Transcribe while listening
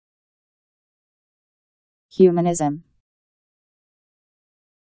Humanism.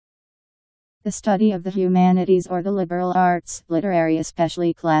 The study of the humanities or the liberal arts, literary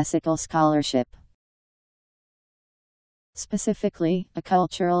especially classical scholarship. Specifically, a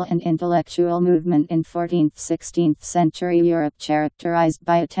cultural and intellectual movement in 14th–16th century Europe characterized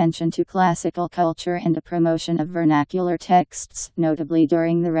by attention to classical culture and a promotion of vernacular texts, notably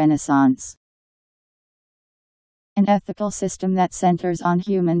during the Renaissance. An ethical system that centers on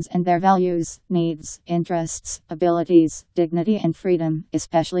humans and their values, needs, interests, abilities, dignity and freedom,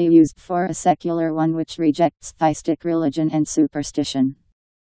 especially used for a secular one which rejects theistic religion and superstition.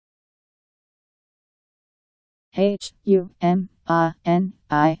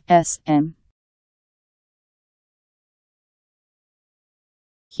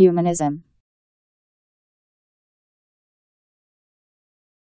 Humanism.